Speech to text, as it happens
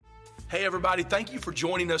Hey everybody, thank you for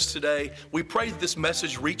joining us today. We pray that this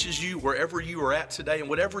message reaches you wherever you are at today and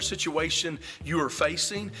whatever situation you are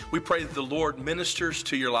facing. We pray that the Lord ministers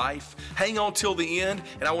to your life. Hang on till the end,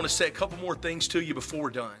 and I want to say a couple more things to you before we're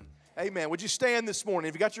done. Amen. Would you stand this morning?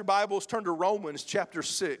 If you got your Bibles, turn to Romans chapter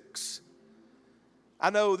 6. I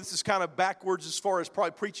know this is kind of backwards as far as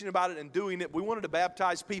probably preaching about it and doing it. We wanted to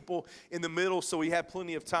baptize people in the middle so we had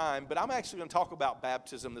plenty of time, but I'm actually going to talk about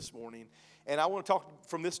baptism this morning. And I want to talk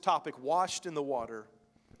from this topic, washed in the water.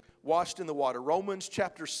 Washed in the water. Romans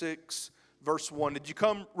chapter 6, verse 1. Did you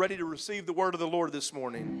come ready to receive the word of the Lord this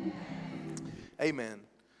morning? Amen.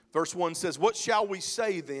 Verse 1 says, "What shall we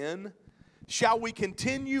say then? Shall we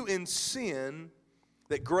continue in sin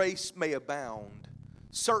that grace may abound?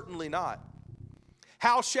 Certainly not.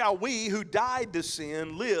 How shall we who died to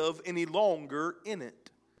sin live any longer in it?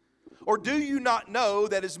 Or do you not know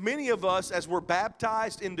that as many of us as were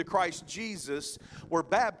baptized into Christ Jesus were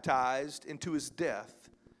baptized into his death?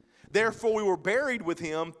 Therefore we were buried with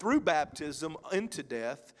him through baptism into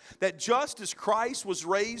death, that just as Christ was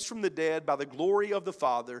raised from the dead by the glory of the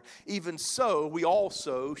Father, even so we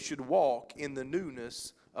also should walk in the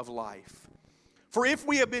newness of life. For if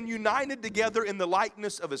we have been united together in the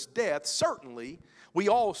likeness of his death, certainly we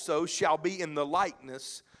also shall be in the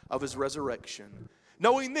likeness of his resurrection.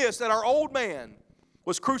 Knowing this, that our old man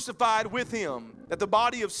was crucified with him, that the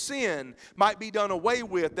body of sin might be done away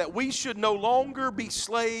with, that we should no longer be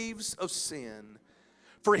slaves of sin.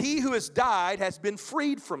 For he who has died has been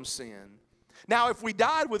freed from sin. Now if we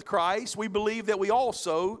died with Christ, we believe that we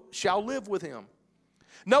also shall live with him.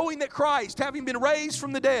 Knowing that Christ, having been raised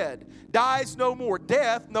from the dead, dies no more.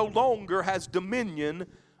 Death no longer has dominion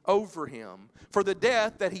over him. For the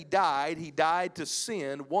death that he died to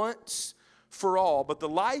sin once for all, but the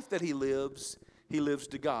life that he lives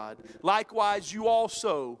to God. Likewise, you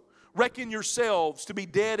also reckon yourselves to be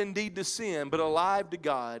dead indeed to sin, but alive to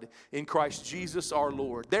God in Christ Jesus our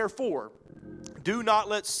Lord. Therefore, do not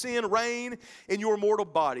let sin reign in your mortal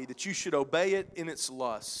body, that you should obey it in its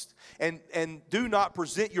lust. And do not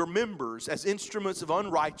present your members as instruments of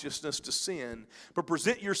unrighteousness to sin, but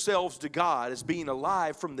present yourselves to God as being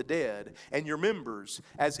alive from the dead, and your members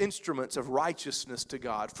as instruments of righteousness to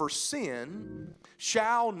God. For sin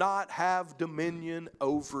shall not have dominion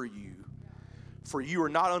over you, for you are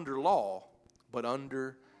not under law, but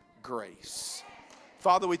under grace."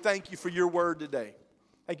 Father, we thank you for your word today.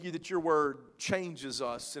 Thank you that your word changes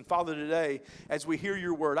us. And Father, today, as we hear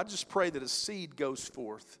your word, I just pray that a seed goes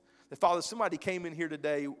forth. That, Father, somebody came in here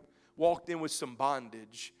today, walked in with some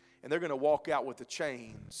bondage, and they're going to walk out with the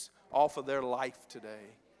chains off of their life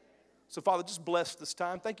today. So, Father, just bless this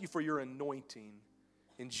time. Thank you for your anointing.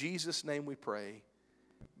 In Jesus' name we pray.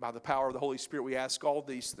 By the power of the Holy Spirit, we ask all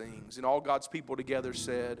these things. And all God's people together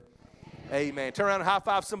said, amen. Turn around and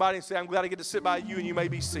high-five somebody and say, "I'm glad I get to sit by you," and you may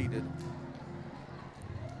be seated.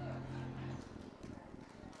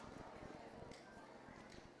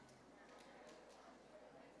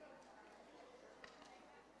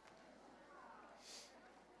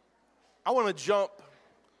 I want to jump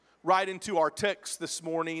right into our text this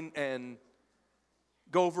morning and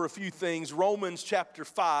go over a few things. Romans chapter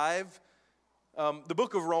 5. The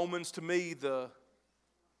book of Romans, to me, the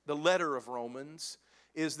letter of Romans,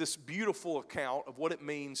 is this beautiful account of what it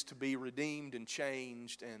means to be redeemed and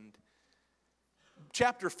changed. And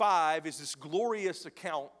chapter 5 is this glorious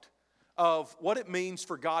account of what it means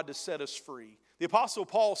for God to set us free. The Apostle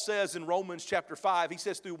Paul says in Romans chapter 5, he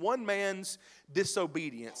says, through one man's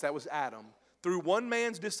disobedience, that was Adam, through one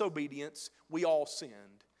man's disobedience, we all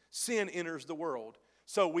sinned. Sin enters the world.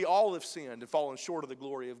 So we all have sinned and fallen short of the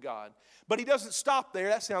glory of God. But he doesn't stop there.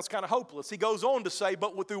 That sounds kind of hopeless. He goes on to say,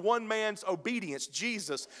 but through one man's obedience,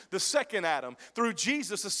 Jesus, the second Adam, through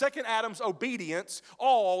Jesus, the second Adam's obedience,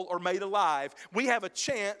 all are made alive. We have a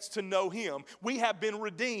chance to know him. We have been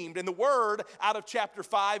redeemed. And the word out of chapter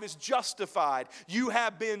 5 is justified. You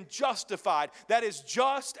have been justified. That is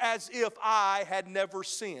just as if I had never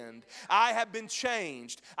sinned. I have been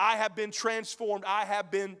changed. I have been transformed. I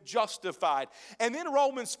have been justified. And then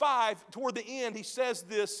Romans 5, toward the end, he says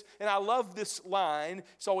this, and I love this line.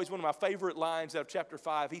 It's always one of my favorite lines out of chapter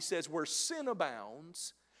 5. He says, where sin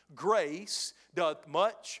abounds, grace doth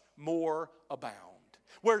much more abound.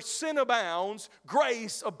 Where sin abounds,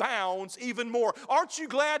 grace abounds even more. Aren't you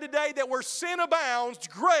glad today that where sin abounds,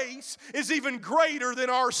 grace is even greater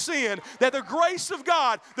than our sin? That the grace of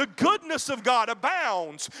God, the goodness of God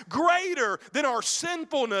abounds greater than our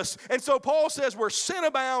sinfulness. And so Paul says where sin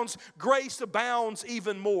abounds, grace abounds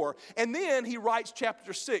even more. And then he writes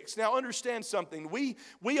chapter 6. Now understand something.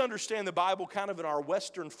 We understand the Bible kind of in our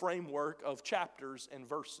Western framework of chapters and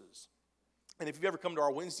verses. And if you've ever come to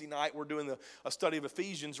our Wednesday night, we're doing a study of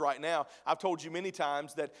Ephesians right now. I've told you many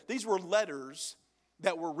times that these were letters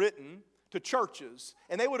that were written to churches.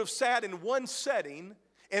 And they would have sat in one setting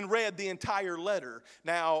and read the entire letter.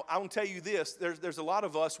 Now, I want to tell you this. There's a lot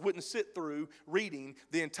of us wouldn't sit through reading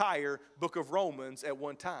the entire book of Romans at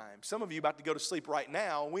one time. Some of you about to go to sleep right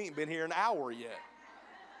now. We ain't been here an hour yet.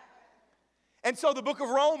 And so the book of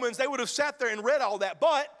Romans, they would have sat there and read all that.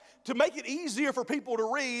 But to make it easier for people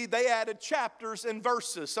to read, they added chapters and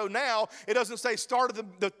verses. So now it doesn't say start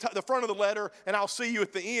at the front of the letter and I'll see you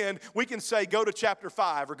at the end. We can say go to chapter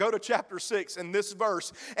 5 or go to chapter 6 in this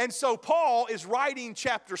verse. And so Paul is writing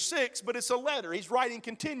chapter 6, but it's a letter. He's writing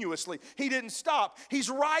continuously. He didn't stop.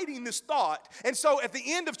 He's writing this thought. And so at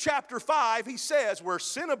the end of chapter 5, he says, where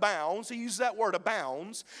sin abounds, he uses that word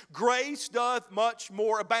abounds, grace doth much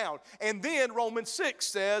more abound. And then Romans 6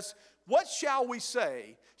 says, what shall we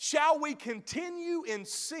say? Shall we continue in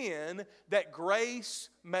sin that grace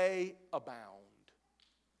may abound?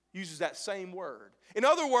 Uses that same word. In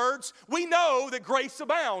other words, we know that grace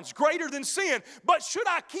abounds, greater than sin. But should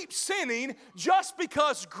I keep sinning just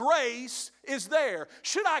because grace is there?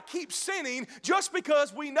 Should I keep sinning just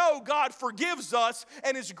because we know God forgives us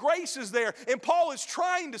and His grace is there? And Paul is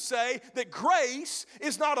trying to say that grace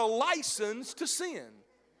is not a license to sin.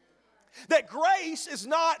 That grace is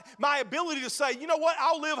not my ability to say, you know what,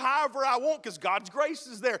 I'll live however I want because God's grace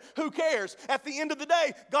is there. Who cares? At the end of the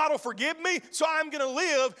day, God will forgive me, so I'm going to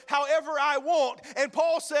live however I want. And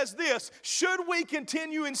Paul says this, should we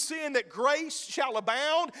continue in sin that grace shall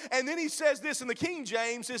abound? And then he says this in the King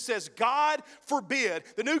James, it says, God forbid.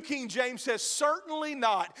 The New King James says, certainly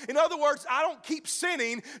not. In other words, I don't keep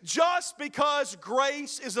sinning just because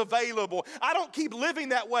grace is available. I don't keep living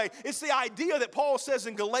that way. It's the idea that Paul says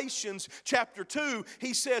in Galatians chapter 2,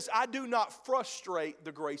 he says, I do not frustrate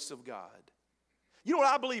the grace of God. You know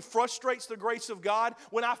what I believe frustrates the grace of God?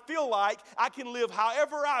 When I feel like I can live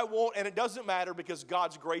however I want and it doesn't matter because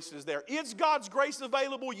God's grace is there. Is God's grace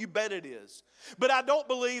available? You bet it is. But I don't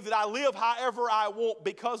believe that I live however I want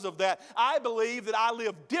because of that. I believe that I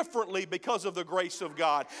live differently because of the grace of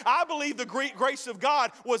God. I believe the great grace of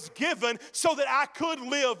God was given so that I could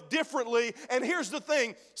live differently. And here's the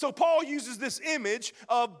thing. So Paul uses this image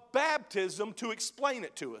of baptism to explain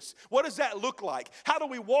it to us. What does that look like? How do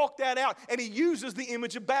we walk that out? And he uses the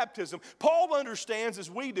image of baptism. Paul understands,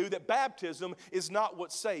 as we do, that baptism is not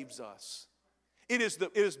what saves us. It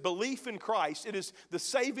is belief in Christ. It is the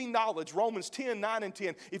saving knowledge. Romans 10, 9 and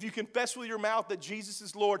 10. If you confess with your mouth that Jesus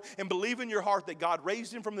is Lord and believe in your heart that God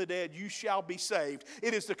raised Him from the dead, you shall be saved.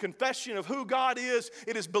 It is the confession of who God is.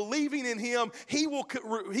 It is believing in Him. He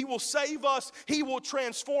will save us. He will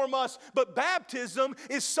transform us. But baptism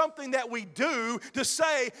is something that we do to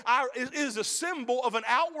say it is a symbol of an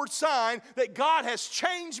outward sign that God has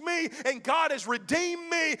changed me and God has redeemed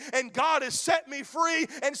me and God has set me free.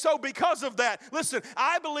 And so because of that, listen,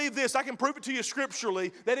 I believe this, I can prove it to you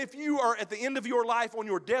scripturally, that if you are at the end of your life on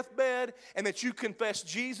your deathbed and that you confess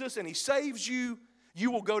Jesus and He saves you, you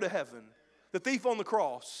will go to heaven. The thief on the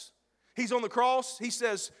cross, he's on the cross, he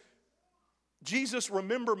says, Jesus,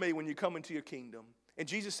 remember me when you come into your kingdom. And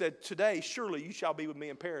Jesus said, today, surely you shall be with me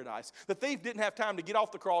in paradise. The thief didn't have time to get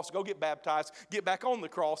off the cross, go get baptized, get back on the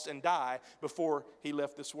cross and die before he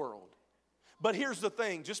left this world. But here's the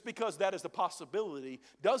thing, just because that is a possibility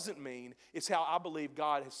doesn't mean it's how I believe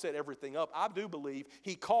God has set everything up. I do believe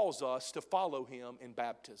He calls us to follow Him in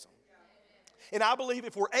baptism. And I believe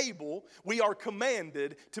if we're able, we are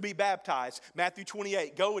commanded to be baptized. Matthew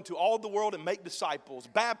 28, go into all the world and make disciples,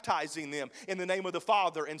 baptizing them in the name of the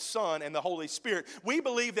Father and Son and the Holy Spirit. We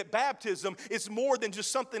believe that baptism is more than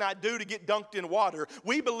just something I do to get dunked in water.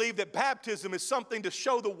 We believe that baptism is something to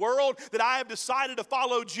show the world that I have decided to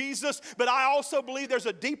follow Jesus, but I also believe there's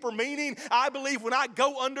a deeper meaning. I believe when I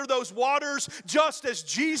go under those waters, just as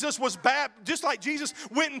Jesus was just like Jesus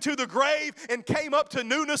went into the grave and came up to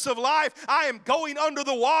newness of life, I am going under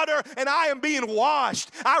the water and I am being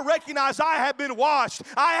washed. I recognize I have been washed.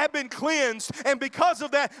 I have been cleansed. And because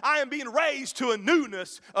of that, I am being raised to a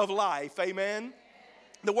newness of life. Amen.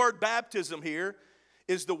 The word baptism here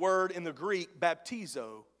is the word in the Greek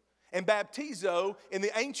baptizo. And baptizo, in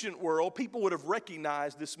the ancient world, people would have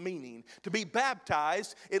recognized this meaning. To be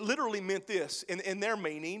baptized, it literally meant this. In their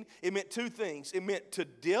meaning, it meant two things. It meant to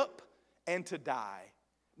dip and to dye.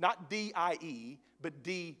 Not D-I-E, but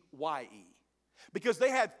D-Y-E. Because they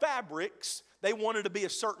had fabrics, they wanted to be a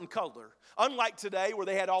certain color. Unlike today where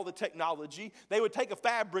they had all the technology, they would take a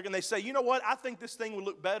fabric and they say, you know what, I think this thing would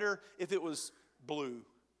look better if it was blue.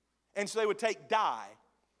 And so they would take dye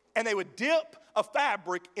and they would dip a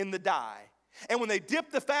fabric in the dye. And when they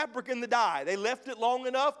dipped the fabric in the dye, they left it long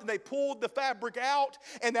enough and they pulled the fabric out,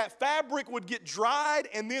 and that fabric would get dried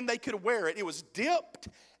and then they could wear it. It was dipped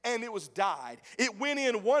and it was dyed. It went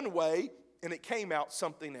in one way and it came out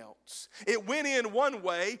something else. It went in one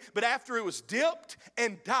way, but after it was dipped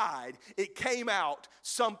and dyed, it came out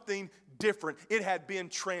something different. It had been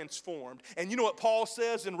transformed. And you know what Paul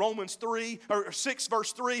says in Romans 6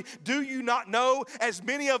 verse 3? Do you not know, as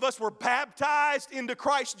many of us were baptized into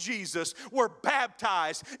Christ Jesus, were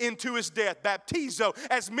baptized into his death, baptizo.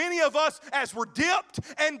 As many of us as were dipped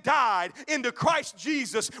and died into Christ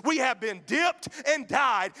Jesus, we have been dipped and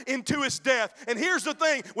died into his death. And here's the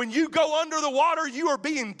thing, when you go under the water, you are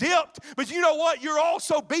being dipped, but you know what? You're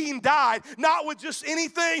also being dyed, not with just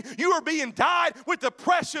anything. You are being dyed with the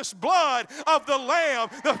precious blood of the Lamb,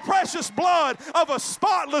 the precious blood of a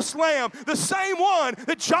spotless Lamb, the same one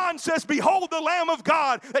that John says, behold the Lamb of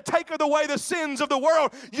God that taketh away the sins of the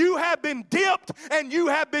world. You have been dipped and you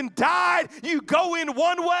have been dyed. You go in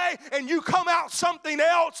one way and you come out something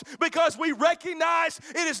else, because we recognize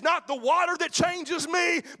it is not the water that changes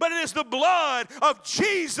me, but it is the blood of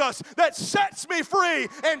Jesus that sets me free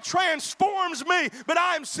and transforms me. But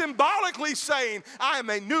I am symbolically saying I am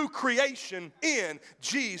a new creation in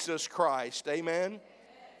Jesus Christ. Amen.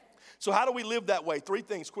 So how do we live that way? 3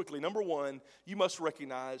 things quickly. Number 1, you must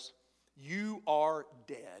recognize you are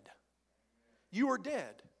dead. You are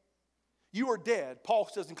dead. You are dead. Paul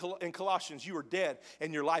says in Colossians, you are dead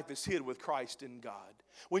and your life is hid with Christ in God.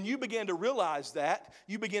 When you begin to realize that,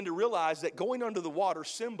 you begin to realize that going under the water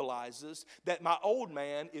symbolizes that my old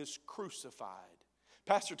man is crucified.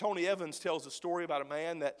 Pastor Tony Evans tells a story about a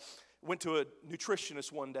man that went to a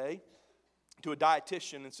nutritionist one day, to a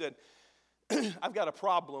dietitian, and said, I've got a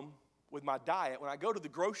problem with my diet. When I go to the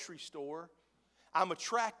grocery store, I'm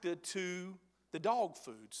attracted to the dog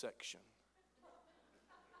food section.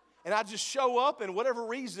 And I just show up, and whatever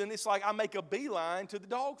reason, it's like I make a beeline to the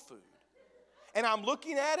dog food. And I'm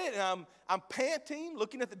looking at it, and I'm panting,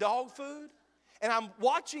 looking at the dog food. And I'm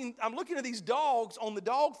looking at these dogs on the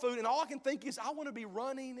dog food, and all I can think is, I want to be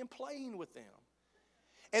running and playing with them.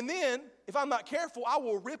 And then, if I'm not careful, I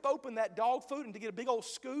will rip open that dog food and to get a big old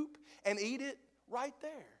scoop and eat it right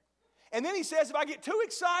there. And then he says, if I get too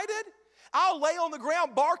excited, I'll lay on the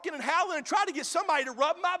ground barking and howling and try to get somebody to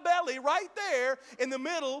rub my belly right there in the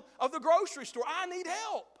middle of the grocery store. I need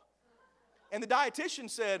help. And the dietitian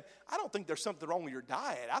said, I don't think there's something wrong with your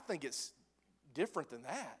diet. I think it's different than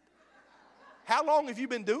that. How long have you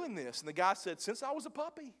been doing this? And the guy said, since I was a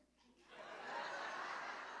puppy.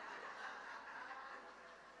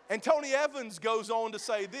 And Tony Evans goes on to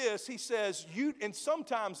say this. He says, and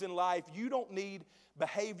sometimes in life, you don't need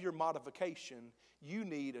behavior modification. You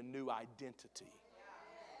need a new identity.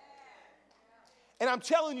 And I'm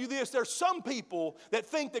telling you this, there's some people that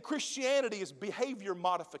think that Christianity is behavior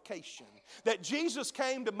modification. That Jesus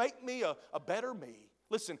came to make me a better me.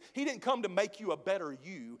 Listen, he didn't come to make you a better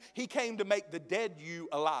you. He came to make the dead you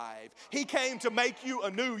alive. He came to make you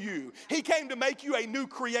a new you. He came to make you a new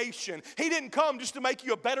creation. He didn't come just to make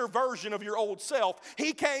you a better version of your old self.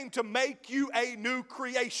 He came to make you a new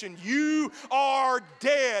creation. You are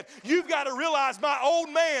dead. You've got to realize my old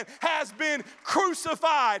man has been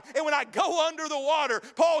crucified. And when I go under the water,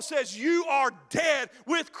 Paul says you are dead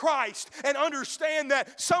with Christ. And understand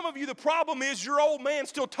that some of you, the problem is your old man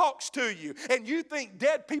still talks to you. And you think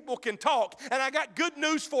dead people can talk. And I got good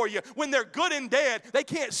news for you. When they're good and dead, they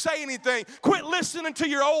can't say anything. Quit listening to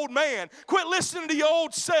your old man. Quit listening to your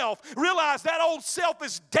old self. Realize that old self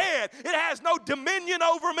is dead. It has no dominion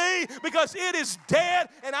over me because it is dead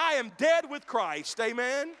and I am dead with Christ.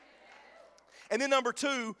 Amen? And then number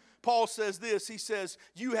 2, Paul says this. He says,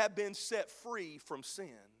 you have been set free from sin.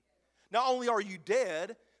 Not only are you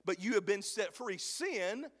dead, but you have been set free.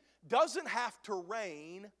 Sin doesn't have to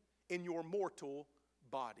reign in your mortal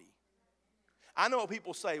body. I know what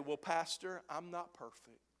people say, well, Pastor, I'm not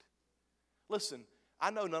perfect. Listen,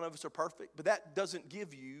 I know none of us are perfect, but that doesn't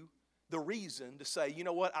give you the reason to say, you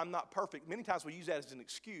know what, I'm not perfect. Many times we use that as an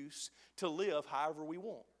excuse to live however we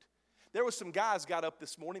want. There was some guys got up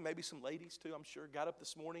this morning, maybe some ladies too, I'm sure, got up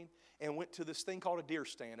this morning and went to this thing called a deer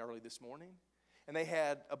stand early this morning. And they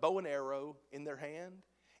had a bow and arrow in their hand,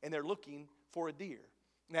 and they're looking for a deer.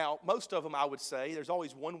 Now, most of them, I would say, there's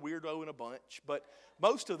always one weirdo in a bunch, but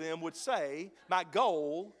most of them would say, my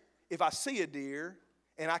goal, if I see a deer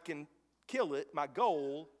and I can kill it, my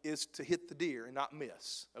goal is to hit the deer and not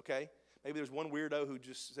miss, okay? Maybe there's one weirdo who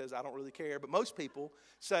just says, I don't really care, but most people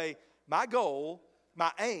say, my goal,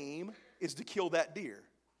 my aim is to kill that deer.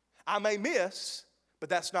 I may miss, but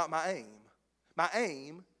that's not my aim. My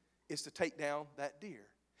aim is to take down that deer.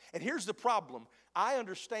 And here's the problem. I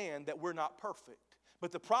understand that we're not perfect.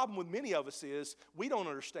 But the problem with many of us is we don't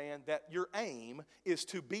understand that your aim is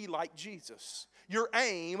to be like Jesus. Your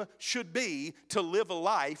aim should be to live a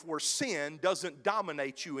life where sin doesn't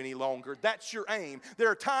dominate you any longer. That's your aim. There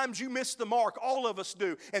are times you miss the mark. All of us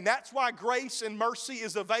do. And that's why grace and mercy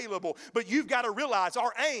is available. But you've got to realize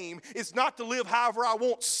our aim is not to live however I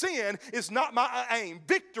want. Sin is not my aim.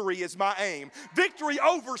 Victory is my aim. Victory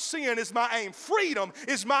over sin is my aim. Freedom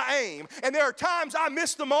is my aim. And there are times I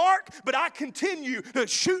miss the mark, but I continue to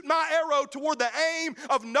shoot my arrow toward the aim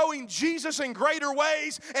of knowing Jesus in greater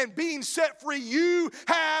ways and being set free. You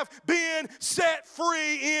have been set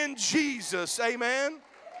free in Jesus. Amen.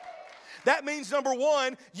 That means, number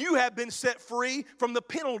one, you have been set free from the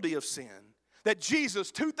penalty of sin. That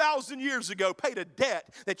Jesus 2,000 years ago paid a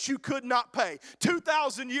debt that you could not pay.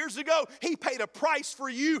 2,000 years ago, He paid a price for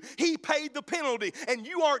you. He paid the penalty. And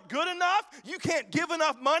you aren't good enough. You can't give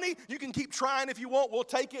enough money. You can keep trying if you want. We'll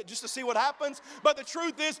take it just to see what happens. But the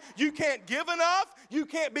truth is, you can't give enough. You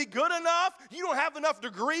can't be good enough. You don't have enough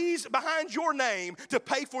degrees behind your name to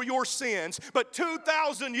pay for your sins. But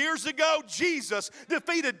 2,000 years ago, Jesus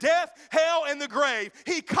defeated death, hell, and the grave.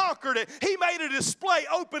 He conquered it. He made a display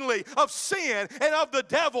openly of sin and of the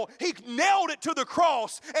devil. He nailed it to the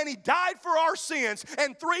cross and He died for our sins.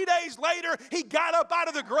 And 3 days later, He got up out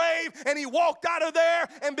of the grave and He walked out of there.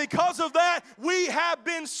 And because of that, we have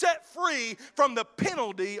been set free from the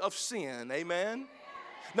penalty of sin. Amen.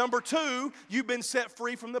 Number two, you've been set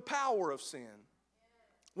free from the power of sin.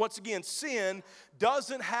 Once again, sin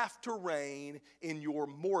doesn't have to reign in your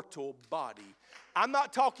mortal body. I'm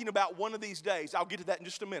not talking about one of these days. I'll get to that in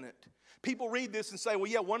just a minute. People read this and say, well,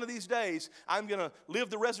 yeah, one of these days I'm going to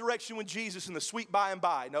live the resurrection with Jesus in the sweet by and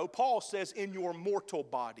by. No, Paul says in your mortal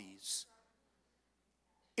bodies.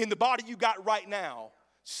 In the body you got right now,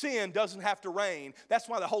 sin doesn't have to reign. That's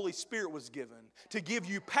why the Holy Spirit was given, to give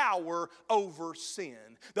you power over sin.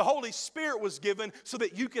 The Holy Spirit was given so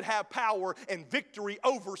that you could have power and victory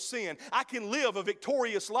over sin. I can live a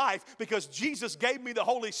victorious life because Jesus gave me the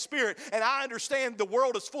Holy Spirit, and I understand the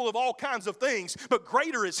world is full of all kinds of things, but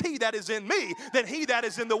greater is He that is in me than he that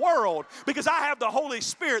is in the world, because I have the Holy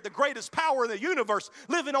Spirit, the greatest power in the universe,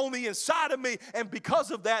 living on the inside of me, and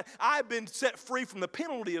because of that, I've been set free from the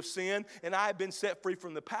penalty of sin, and I've been set free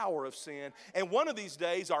from the power of sin. And one of these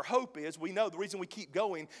days, our hope is, we know the reason we keep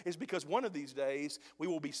going is because one of these days we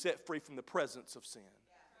will be set free from the presence of sin.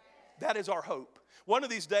 That is our hope. One of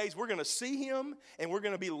these days we're going to see Him and we're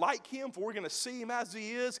going to be like Him, for we're going to see Him as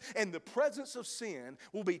He is, and the presence of sin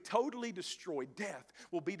will be totally destroyed. Death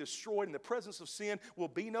will be destroyed and the presence of sin will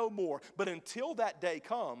be no more. But until that day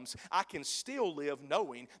comes, I can still live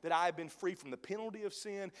knowing that I have been free from the penalty of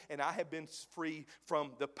sin and I have been free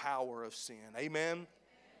from the power of sin. Amen?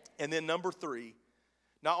 And then number three,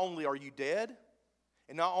 not only are you dead,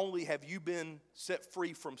 and not only have you been set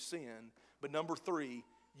free from sin, but number three,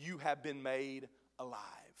 you have been made alive.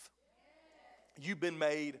 You've been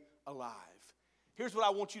made alive. Here's what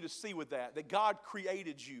I want you to see with that God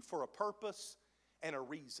created you for a purpose and a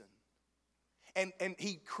reason. And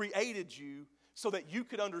He created you so that you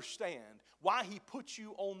could understand why He put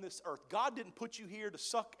you on this earth. God didn't put you here to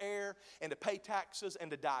suck air and to pay taxes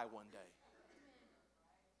and to die one day.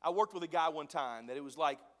 I worked with a guy one time that it was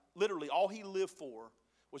like literally all he lived for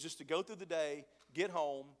was just to go through the day, get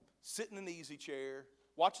home, sit in an easy chair,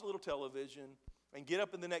 watch a little television, and get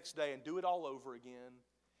up in the next day and do it all over again.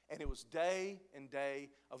 And it was day and day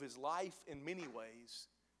of his life in many ways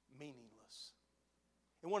meaningless.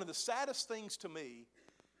 And one of the saddest things to me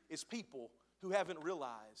is people who haven't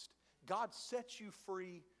realized God set you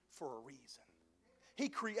free for a reason. He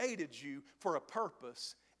created you for a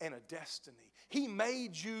purpose and a destiny. He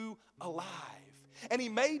made you alive. And He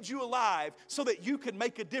made you alive so that you could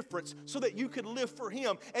make a difference, so that you could live for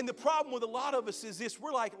Him. And the problem with a lot of us is this: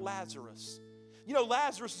 we're like Lazarus. You know,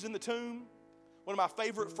 Lazarus is in the tomb. One of my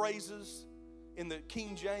favorite phrases in the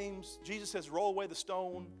King James, Jesus says, roll away the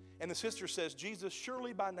stone. And the sister says, Jesus,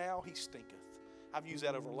 surely by now he stinketh. I've used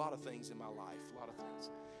that over a lot of things in my life, a lot of things.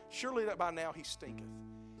 Surely that by now he stinketh.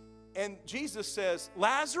 And Jesus says,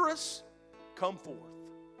 Lazarus, come forth.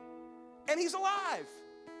 And he's alive.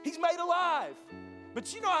 He's made alive.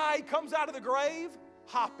 But you know how he comes out of the grave?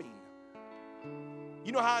 Hopping.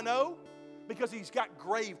 You know how I know? Because he's got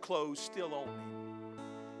grave clothes still on him.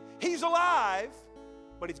 He's alive,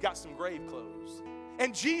 but he's got some grave clothes.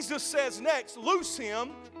 And Jesus says next, loose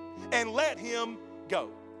him and let him go.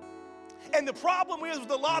 And the problem is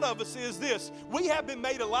with a lot of us is this: we have been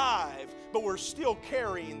made alive, but we're still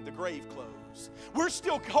carrying the grave clothes. knows. We're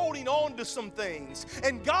still holding on to some things.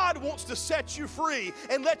 And God wants to set you free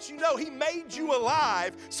and let you know He made you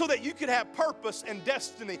alive so that you could have purpose and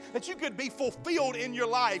destiny, that you could be fulfilled in your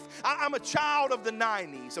life. I'm a child of the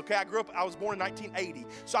 90s, okay? I was born in 1980,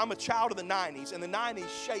 so I'm a child of the 90s, and the 90s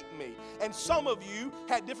shaped me. And some of you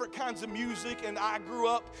had different kinds of music, and I grew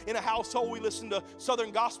up in a household, we listened to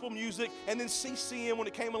Southern gospel music, and then CCM when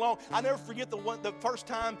it came along. I never forget the first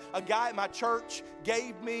time a guy at my church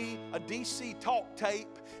gave me a DC talk tape.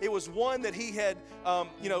 It was one that he had,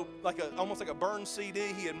 almost like a burned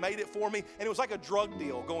CD. He had made it for me, and it was like a drug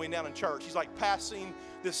deal going down in church. He's like passing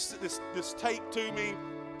this tape to me.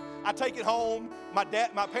 I take it home. My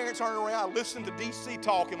parents aren't around. I listened to DC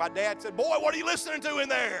talk, and my dad said, "Boy, what are you listening to in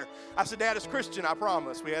there?" I said, "Dad, it's Christian, I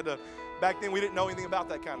promise." Back then we didn't know anything about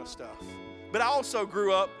that kind of stuff. But I also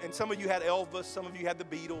grew up, and some of you had Elvis, some of you had the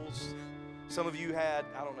Beatles, some of you had,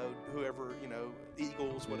 I don't know, whoever,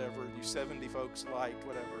 Eagles, whatever, you 70 folks liked,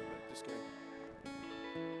 whatever, but just kidding.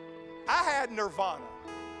 I had Nirvana.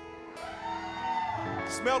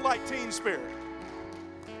 Smelled like Teen Spirit.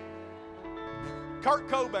 Kurt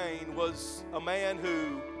Cobain was a man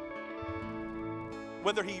who,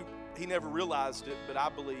 whether he never realized it, but I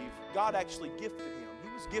believe God actually gifted him.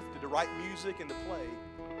 He was gifted to write music and to play.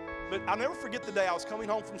 But I'll never forget the day I was coming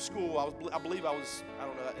home from school. I believe I was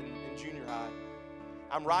in junior high.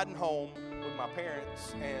 I'm riding home with my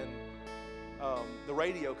parents, and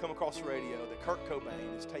come across the radio that Kurt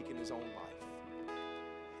Cobain has taken his own life.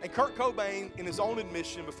 And Kurt Cobain, in his own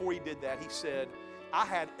admission, before he did that, he said, "I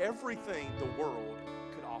had everything the world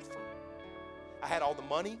could offer. I had all the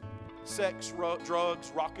money, sex,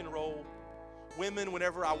 drugs, rock and roll, women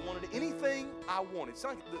whenever I wanted, anything I wanted." It's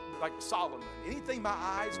like Solomon. Anything my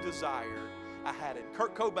eyes desired, I had it.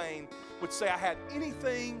 Kurt Cobain would say, "I had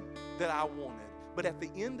anything that I wanted." But at the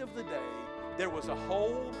end of the day, there was a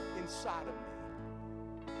hole inside of me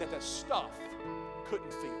that stuff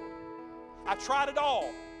couldn't fill. I tried it all,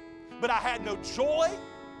 but I had no joy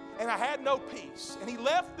and I had no peace. And he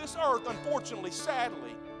left this earth, unfortunately,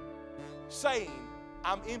 sadly, saying,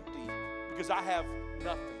 "I'm empty because I have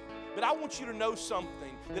nothing." But I want you to know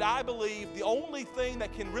something, that I believe the only thing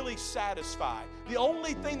that can really satisfy, the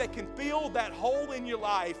only thing that can fill that hole in your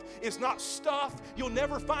life is not stuff. You'll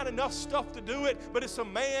never find enough stuff to do it, but it's a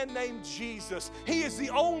man named Jesus. He is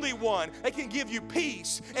the only one that can give you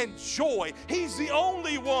peace and joy. He's the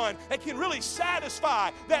only one that can really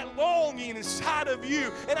satisfy that longing inside of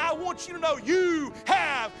you. And I want you to know you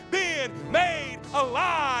have been made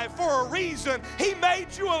alive for a reason. He made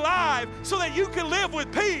you alive so that you can live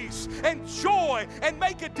with peace and joy and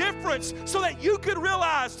make a difference, so that you could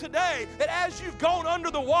realize today that as you've gone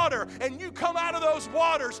under the water and you come out of those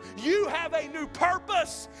waters, you have a new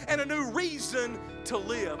purpose and a new reason to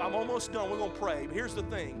live. I'm almost done. We're going to pray. But here's the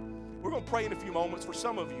thing. We're going to pray in a few moments for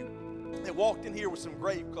some of you that walked in here with some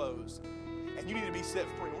grave clothes and you need to be set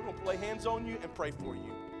free. We're going to lay hands on you and pray for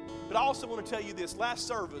you. But I also want to tell you this. Last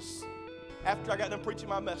service, after I got done preaching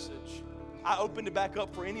my message, I opened it back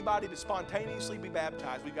up for anybody to spontaneously be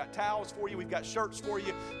baptized. We've got towels for you. We've got shirts for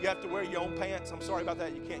you. You have to wear your own pants. I'm sorry about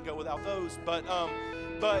that. You can't go without those. But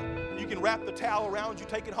you can wrap the towel around you,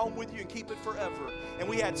 take it home with you, and keep it forever. And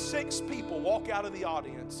we had 6 people walk out of the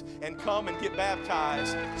audience and come and get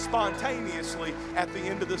baptized spontaneously at the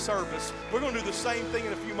end of the service. We're going to do the same thing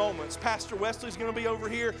in a few moments. Pastor Wesley's going to be over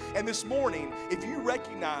here. And this morning, if you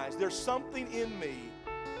recognize there's something in me,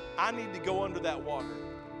 I need to go under that water.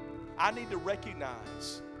 I need to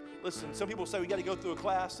recognize. Listen, some people say we got to go through a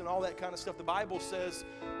class and all that kind of stuff. The Bible says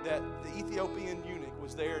that the Ethiopian eunuch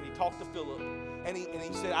was there and he talked to Philip and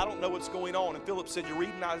he said, "I don't know what's going on." And Philip said, "You're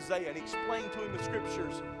reading Isaiah." And he explained to him the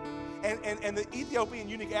scriptures. And the Ethiopian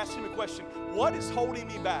eunuch asked him a question: "What is holding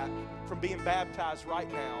me back from being baptized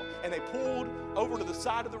right now?" And they pulled over to the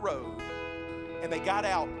side of the road and they got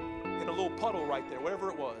out in a little puddle right there, whatever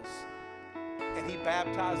it was. And he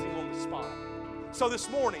baptized him on the spot. So this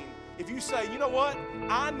morning, if you say, "You know what?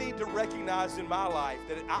 I need to recognize in my life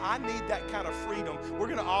that I need that kind of freedom," we're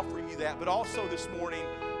going to offer you that. But also this morning,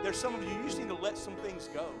 there's some of you just need to let some things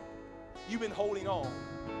go. You've been holding on.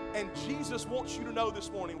 And Jesus wants you to know this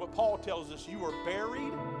morning what Paul tells us. You are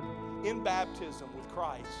buried in baptism with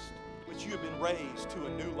Christ, but you have been raised to a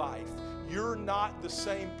new life. You're not the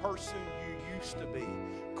same person you used to be.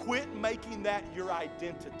 Quit making that your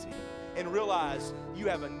identity and realize you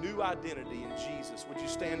have a new identity in Jesus. Would you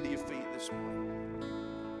stand to your feet this morning?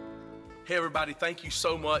 Hey everybody, thank you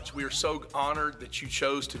so much. We are so honored that you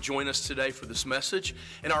chose to join us today for this message.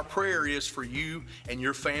 And our prayer is for you and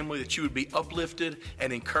your family that you would be uplifted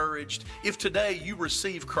and encouraged. If today you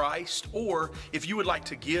receive Christ, or if you would like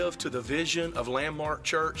to give to the vision of Landmark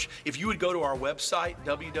Church, if you would go to our website,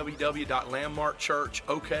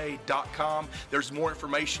 www.landmarkchurchok.com. There's more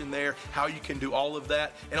information there, how you can do all of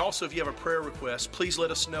that. And also, if you have a prayer request, please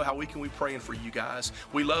let us know how we can be praying for you guys.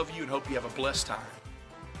 We love you and hope you have a blessed time.